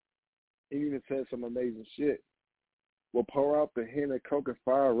 He even said some amazing shit. Well, pour out the hen and coke and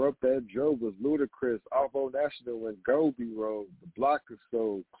fire up that Joe was Ludacris. Off on National when Gobi rolled. The block is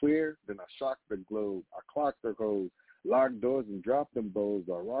so clear, then I shocked the globe. I clocked the hoes, locked doors and dropped them bows.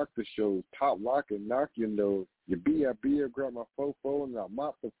 I rocked the shows, pop lock and knock your nose. Your B.I.B.I. grab my fofo and I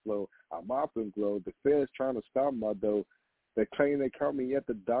mop the flow. I mop and glow. The feds trying to stop my dough. They claim they caught me at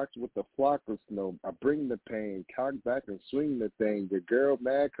the docks with the flock of snow. I bring the pain, cock back and swing the thing. The girl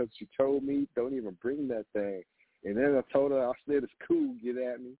mad because she told me don't even bring that thing. And then I told her, I said, it's cool, get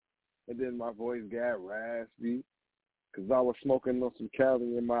at me. And then my voice got raspy because I was smoking on some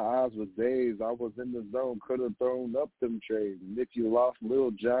Cali and my eyes was dazed. I was in the zone, could have thrown up them trays. And if you lost,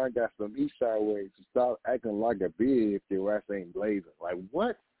 Lil Jon got some east side ways. So stop acting like a bitch if your ass ain't blazing. Like,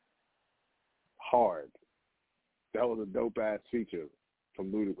 what? Hard. That was a dope-ass feature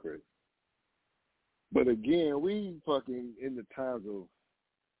from Ludacris. But again, we fucking in the times of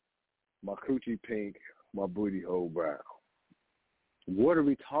my coochie pink, my booty hole brown. What are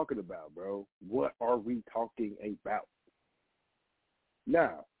we talking about, bro? What are we talking about?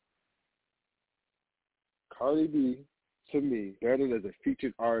 Now, Cardi B, to me, started as a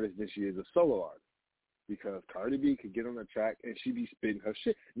featured artist than she is a solo artist. Because Cardi B could get on the track and she be spitting her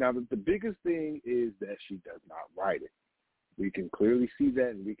shit. Now, the biggest thing is that she does not write it. We can clearly see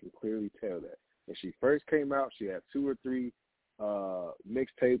that and we can clearly tell that. When she first came out, she had 2 or 3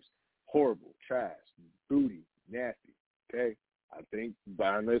 mixtapes, horrible, trash, booty, nasty, okay? I think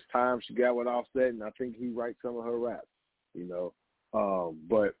by this time she got with Offset, and I think he writes some of her raps, you know.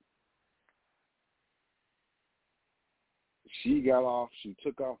 But she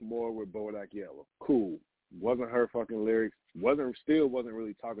took off more with Bodak Yellow. Cool. Wasn't her fucking lyrics. Wasn't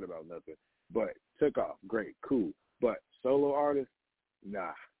really talking about nothing. But took off. Great. Cool. But solo artist,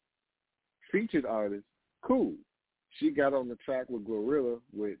 nah. Featured artist, cool. She got on the track with Glorilla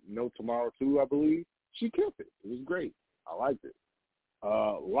with No Tomorrow 2, I believe. She killed it. It was great. I liked it.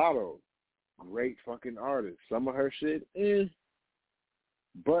 Lotto, great fucking artist. Some of her shit,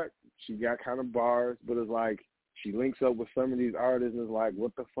 but she got kind of bars, but it's like, she links up with some of these artists and is like,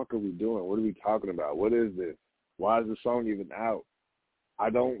 what the fuck are we doing? What are we talking about? What is this? Why is the song even out? I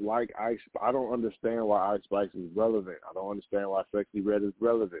don't understand why Ice Spice is relevant. I don't understand why Sexy Red is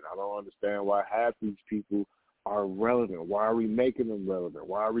relevant. I don't understand why half these people are relevant. Why are we making them relevant?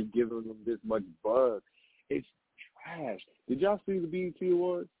 Why are we giving them this much buzz? It's trash. Did y'all see the BET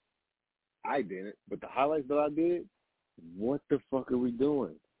Awards? I didn't. But the highlights that I did, what the fuck are we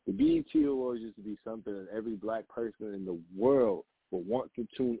doing? The BET Awards used to be something that every black person in the world would want to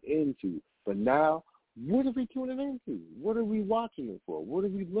tune into. But now, what are we tuning into? What are we watching it for? What are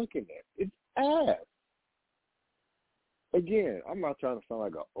we looking at? It's ass. Again, I'm not trying to sound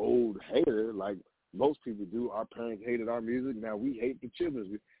like an old hater like most people do. Our parents hated our music. Now we hate the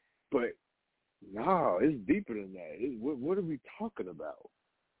children. But, no, it's deeper than that. What are we talking about?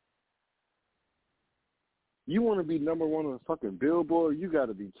 You want to be number one on the fucking Billboard, you got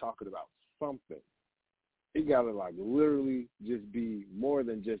to be talking about something. It got to, like, literally just be more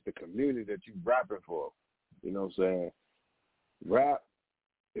than just the community that you rapping for. You know what I'm saying? Rap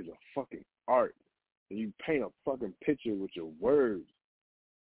is a fucking art. And you paint a fucking picture with your words.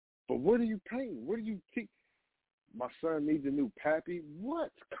 But what do you paint? What do you teach? My son needs a new pappy?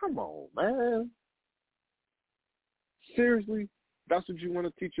 What? Come on, man. Seriously? That's what you want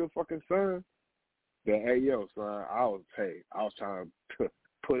to teach your fucking son? That, hey, yo, son, I was trying to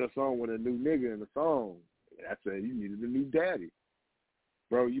put us on with a new nigga in the song. I said, you needed a new daddy.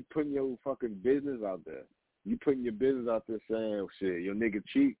 Bro, you putting your fucking business out there. You putting your business out there saying, oh, shit, your nigga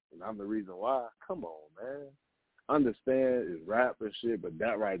cheat, and I'm the reason why. Come on, man. Understand it's rap and shit, but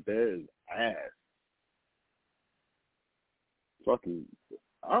that right there is ass. Fucking,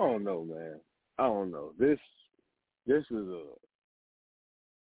 I don't know, man. I don't know. This is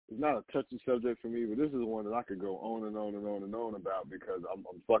it's not a touchy subject for me, but this is one that I could go on and on and on and on about because I'm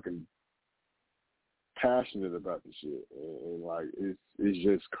fucking passionate about the shit. And like, it's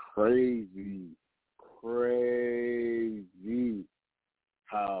just crazy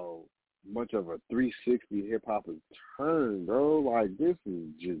how much of a 360 hip-hop has turned, bro. Like, this is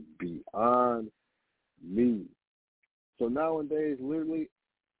just beyond me. So nowadays, literally,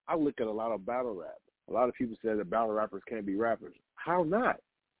 I look at a lot of battle rap. A lot of people say that battle rappers can't be rappers. How not?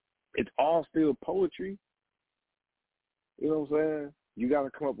 It's all still poetry. You know what I'm saying? You got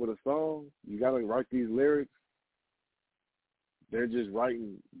to come up with a song. You got to write these lyrics. They're just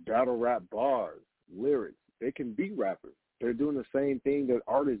writing battle rap bars, lyrics. They can be rappers. They're doing the same thing that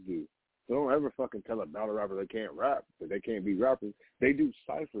artists do. So don't ever fucking tell a battle rapper they can't rap, that they can't be rappers. They do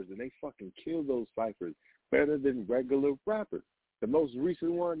ciphers, and they fucking kill those ciphers better than regular rappers. The most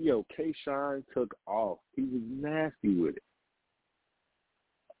recent one, K-Shine took off. He was nasty with it.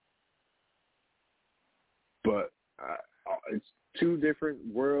 But it's two different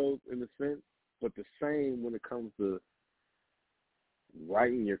worlds in a sense, but the same when it comes to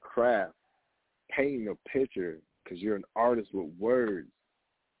writing your craft, painting a picture, because you're an artist with words.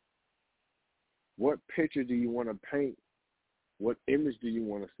 What picture do you want to paint? What image do you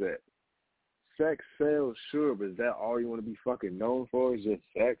want to set? Sex sells, sure, but is that all you want to be fucking known for? Is just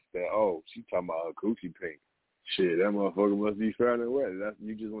sex? That, oh, she talking about her coochie pink. Shit, that motherfucker must be found and wet.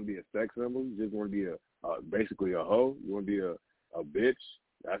 You just want to be a sex symbol? You just want to be basically a hoe? You want to be a bitch?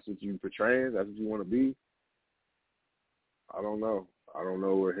 That's what you portraying? That's what you want to be? I don't know. I don't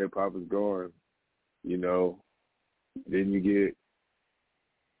know where hip-hop is going. Then you get,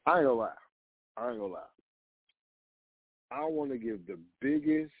 I ain't gonna lie. I want to give the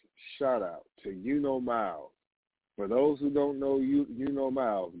biggest shout-out to Miles. For those who don't know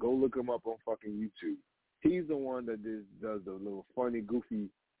Miles, go look him up on fucking YouTube. He's the one that does the little funny, goofy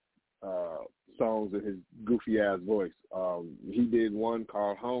songs in his goofy-ass voice. He did one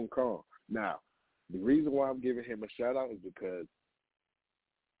called Hong Kong. Now, the reason why I'm giving him a shout-out is because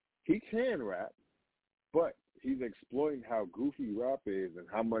he can rap, but he's exploiting how goofy rap is and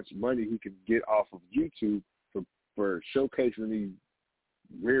how much money he can get off of YouTube for showcasing these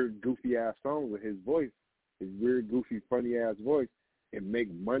weird, goofy-ass songs with his voice, his weird, goofy, funny-ass voice, and make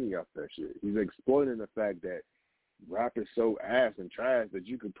money off that shit. He's exploiting the fact that rap is so ass and trash that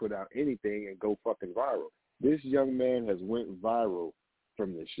you can put out anything and go fucking viral. This young man has went viral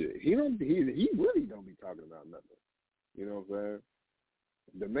from this shit. He really don't be talking about nothing. You know what I'm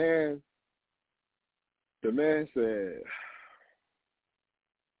saying? The man said,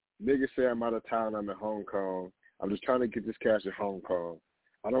 niggas say I'm out of town, I'm in Hong Kong. I'm just trying to get this cash in Hong Kong.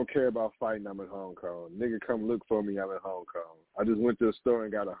 I don't care about fighting, I'm in Hong Kong. Nigga, come look for me, I'm in Hong Kong. I just went to the store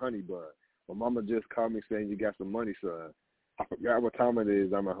and got a honey bun. My mama just called me saying you got some money, son. I forgot what time it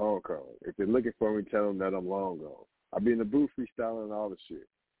is, I'm in Hong Kong. If they're looking for me, tell them that I'm long gone. I be in the booth freestyling and all the shit.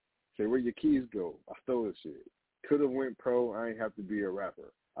 Say, where your keys go? I stole this shit. Could have went pro, I ain't have to be a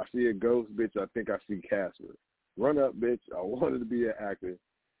rapper. I see a ghost, bitch, I think I see Casper. Run up, bitch, I wanted to be an actor.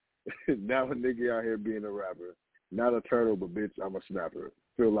 Now a nigga out here being a rapper. Not a turtle, but bitch, I'm a snapper.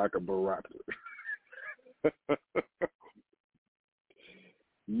 Feel like a barapper.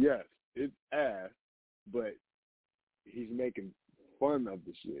 Yes, it's ass, but he's making fun of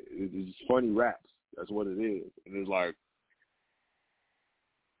the shit. It's just funny raps. That's what it is. And it's like,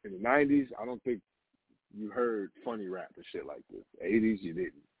 in the 90s, I don't think you heard funny rap and shit like this. 80s, you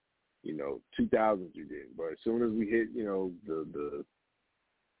didn't. 2000s, you didn't. But as soon as we hit, the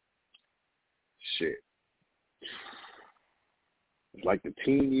shit. It's like the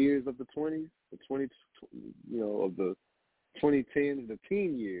teen years of the 20s, of the 2010s, the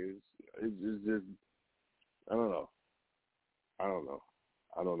teen years. It's just, I don't know.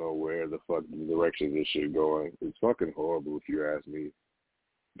 I don't know where the fuck the direction this shit going. It's fucking horrible if you ask me.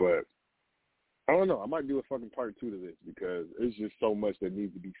 But I don't know. I might do a fucking part 2 to this because it's just so much that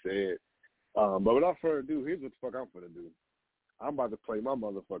needs to be said. But without further ado, here's what the fuck I'm finna do. I'm about to play my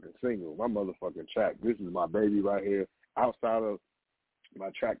motherfucking single, my motherfucking track. This is my baby right here. Outside of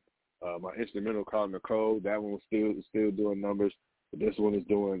my track, my instrumental called Nicole, that one was still doing numbers. But this one is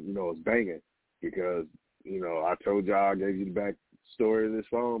doing, it's banging because, I told y'all I gave you the back story of this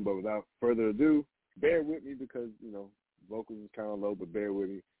song. But without further ado, bear with me because, vocals is kind of low, but bear with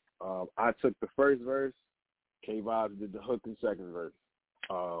me. I took the first verse. K-Vibes did the hook and second verse.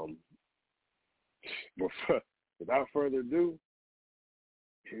 But without further ado,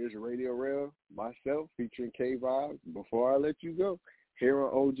 here's Radio Rail, myself, featuring K-Vibes. Before I let you go, here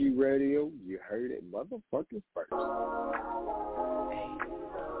on OG Radio, you heard it motherfucking first.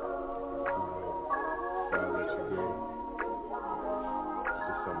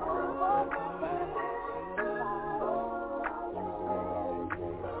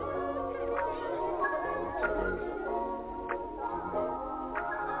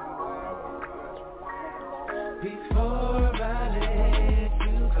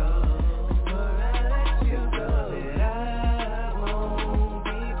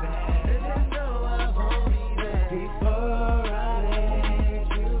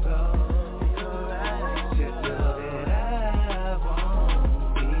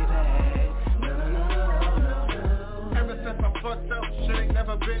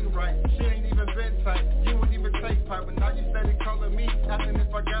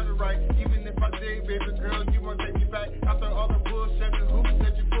 got it right. Even if I did, baby girl, you won't take me back. After all the bullshit and hoops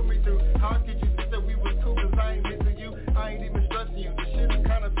that you put me through, how could you think that we was cool? Cause I ain't missing you, I ain't even stressing you. This shit is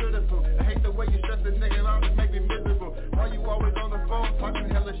kinda pitiful. I hate the way you stress a nigga out and make me miserable. Why you always on the phone talking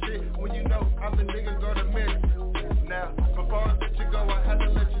hella shit when you know I'm the nigga gonna miss? Now, before I let you go, I had to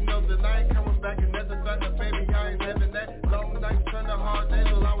let you know that I ain't coming back, and that's a fact that baby, I ain't having that. Long nights turn to hard days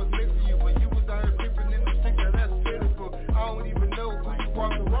while I was missing you, but you was out here creeping in the street, now that's pitiful. I don't even know who you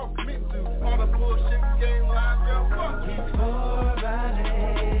walk the walk commit to. All the bullshit game live, girl, fuck you. Before I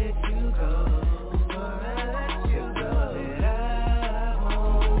let you go, before I let you go, that I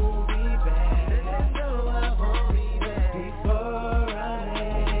won't be back. No, I won't be back. Before I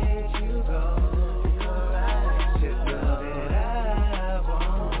let you go, before I let you go, that I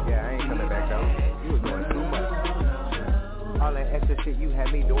won't. Yeah, I ain't coming back though. You was doing too much. All that extra shit you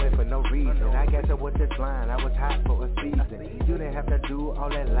had me doing for no reason. I got up with this line, I was hot for a season. You didn't have to do all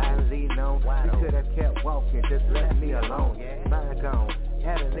that lying, leading on. You could have kept walking, just left me alone. Mine gone,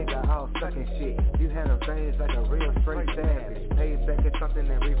 had a nigga all stuck in shit. You had them things like a real straight savage. Pays back is something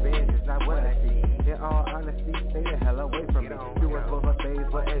and revenge is not what I see. In all honesty, stay the hell away from me. Do it for her face,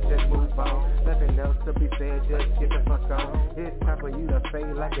 but and just move on. Nothing else to be said, just get the fuck on. It's time for you to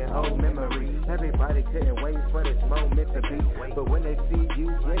fade like an old memory. Everybody couldn't wait for this moment to be. But when they see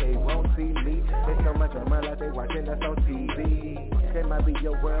you, yeah, they won't see me. There's so much of my life they watching us on TV. It might be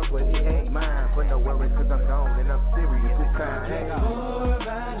your world, but it ain't mine. But no worries, cause I'm gone and I'm serious this time. Before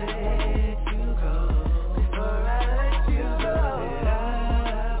I let you go, before I let you go, that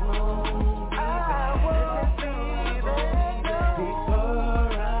I won't be back. Before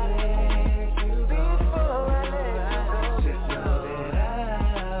I let you go, before I let you go, that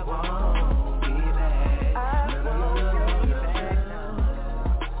I won't be back. I won't be back.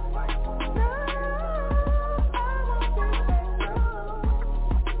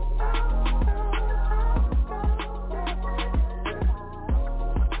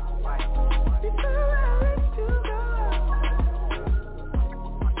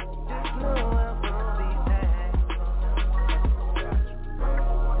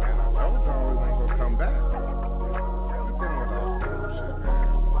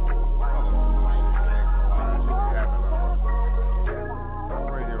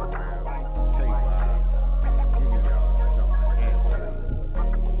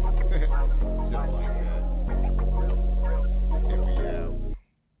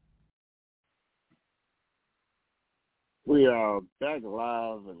 We are back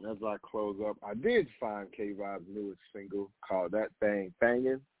live, and as I close up, I did find K-Vib's newest single called That Thing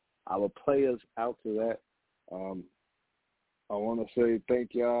Bangin'. I will play us out to that. I want to say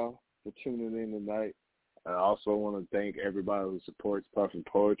thank y'all for tuning in tonight. I also want to thank everybody who supports Puffin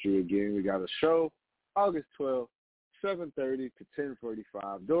Poetry. Again, we got a show August 12th, 7:30 to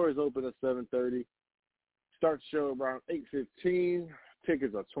 10:45. Doors open at 7:30. Start the show around 8:15.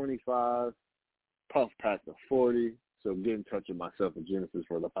 Tickets are $25. Puff packs are $40. So get in touch with myself and Genesis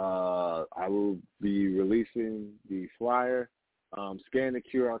for the. I will be releasing the flyer. Scan the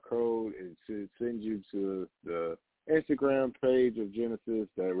QR code and to send you to the Instagram page of Genesis.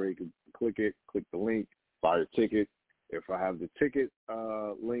 That way you can click it, click the link, buy your ticket. If I have the ticket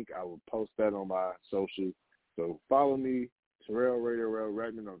link, I will post that on my social. So follow me, Terrell Radio Rail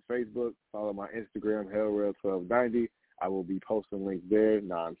Redmond on Facebook. Follow my Instagram, HellRail1290. I will be posting links there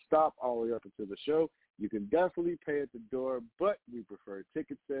nonstop all the way up until the show. You can definitely pay at the door, but we prefer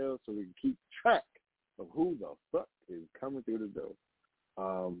ticket sales so we can keep track of who the fuck is coming through the door.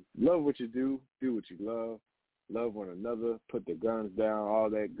 Love what you do what you love one another, put the guns down, all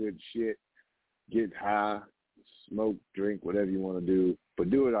that good shit. Get high, smoke, drink, whatever you want to do,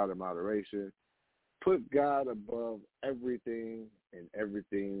 but do it out of moderation. Put God above everything, and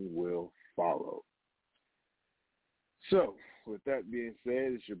everything will follow. So, with that being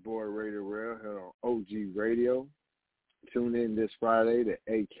said, it's your boy Radio Rail here on OG Radio. Tune in this Friday to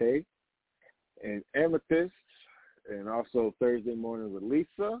AK and Amethyst, and also Thursday morning with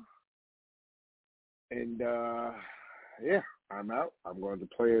Lisa. And, yeah, I'm out. I'm going to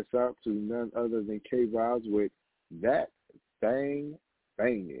play us out to none other than K-Vibes with That Thing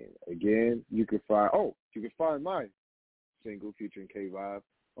Bangin'. Again, you can find my single featuring K-Vibes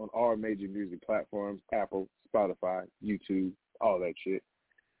on all major music platforms, Apple, Spotify, YouTube, all that shit.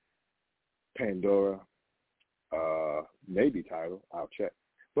 Pandora, maybe Tidal, I'll check.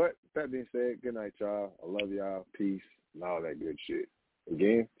 But that being said, good night, y'all. I love y'all, peace, and all that good shit.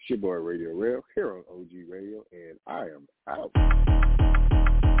 Again, it's your boy Radio Rail here on OG Radio, and I am out.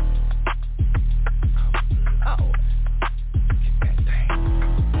 Oh, that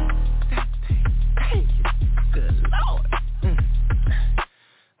thing, good Lord.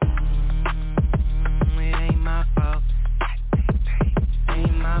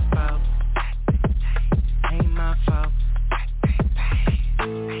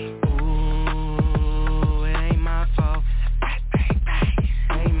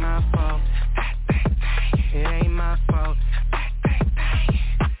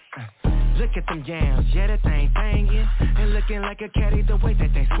 at them yams, yeah, that thing banging. And looking like a caddy the way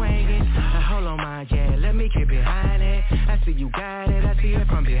that they swinging. Now hold on, my, yeah, let me get behind it. I see you got it, I see it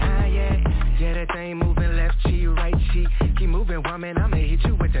from behind, yeah. Yeah, that thing moving left cheek, right cheek. Keep moving, woman, I'ma hit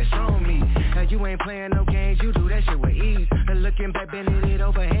you with that show me. Now you ain't playing no games, you do that shit with ease. And looking back, bending it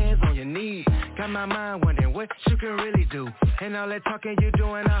over, hands on your knees. Got my mind wondering what you can really do. And all that talking you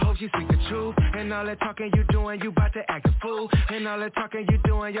doing, I hope you speak the truth. And all that talking you doing, you bout to act a fool. And all that talking you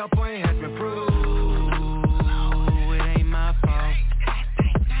doing, your point has been proved. It ain't my fault.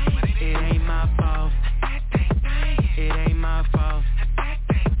 It ain't my fault. It ain't my fault.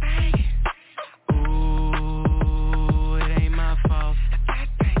 Ooh, it ain't my fault.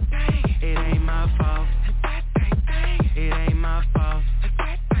 It ain't my fault. It ain't my fault.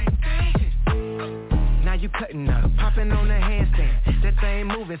 Now you cutting up, popping on the handstand. That thing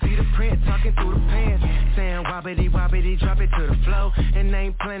moving, see the print, talking through the pants. Saying wobbity wobbity, drop it to the flow. And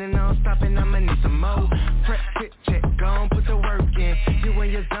ain't planning on stopping, I'ma need some more. Prep, fit, check, gon' put the work in. You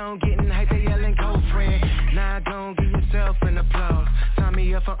in your zone, getting hype, they yelling go friend. Now gon' give yourself an applause. Sign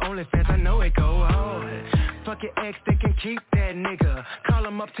me up for OnlyFans, I know it go hard. Fuck your ex, they can keep that nigga. Call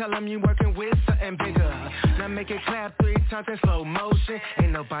him up, tell him you working with something bigger. Now make it clap 3 times in slow motion.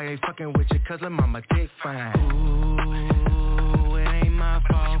 Ain't nobody fucking with you, cause lil' mama dick fine. Ooh, it ain't my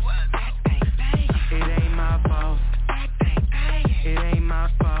fault. It ain't my fault. It ain't my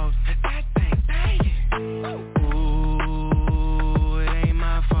fault. Ooh, it ain't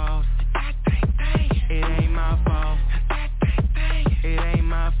my fault. It ain't my fault. It ain't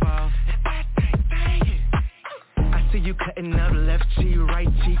my fault. See you cutting up left cheek, right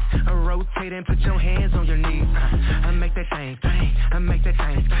cheek. I rotate and put your hands on your knees. I make that thing, thing. I make that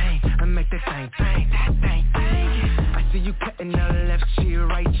thing, thing. I make that thing, thing. That thing, thing. I see you cutting up left cheek,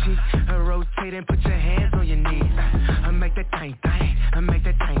 right cheek. I rotate and put your hands on your knees. I make that thing, thing. I make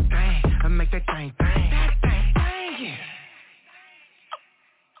that thing, thing. I make that thing,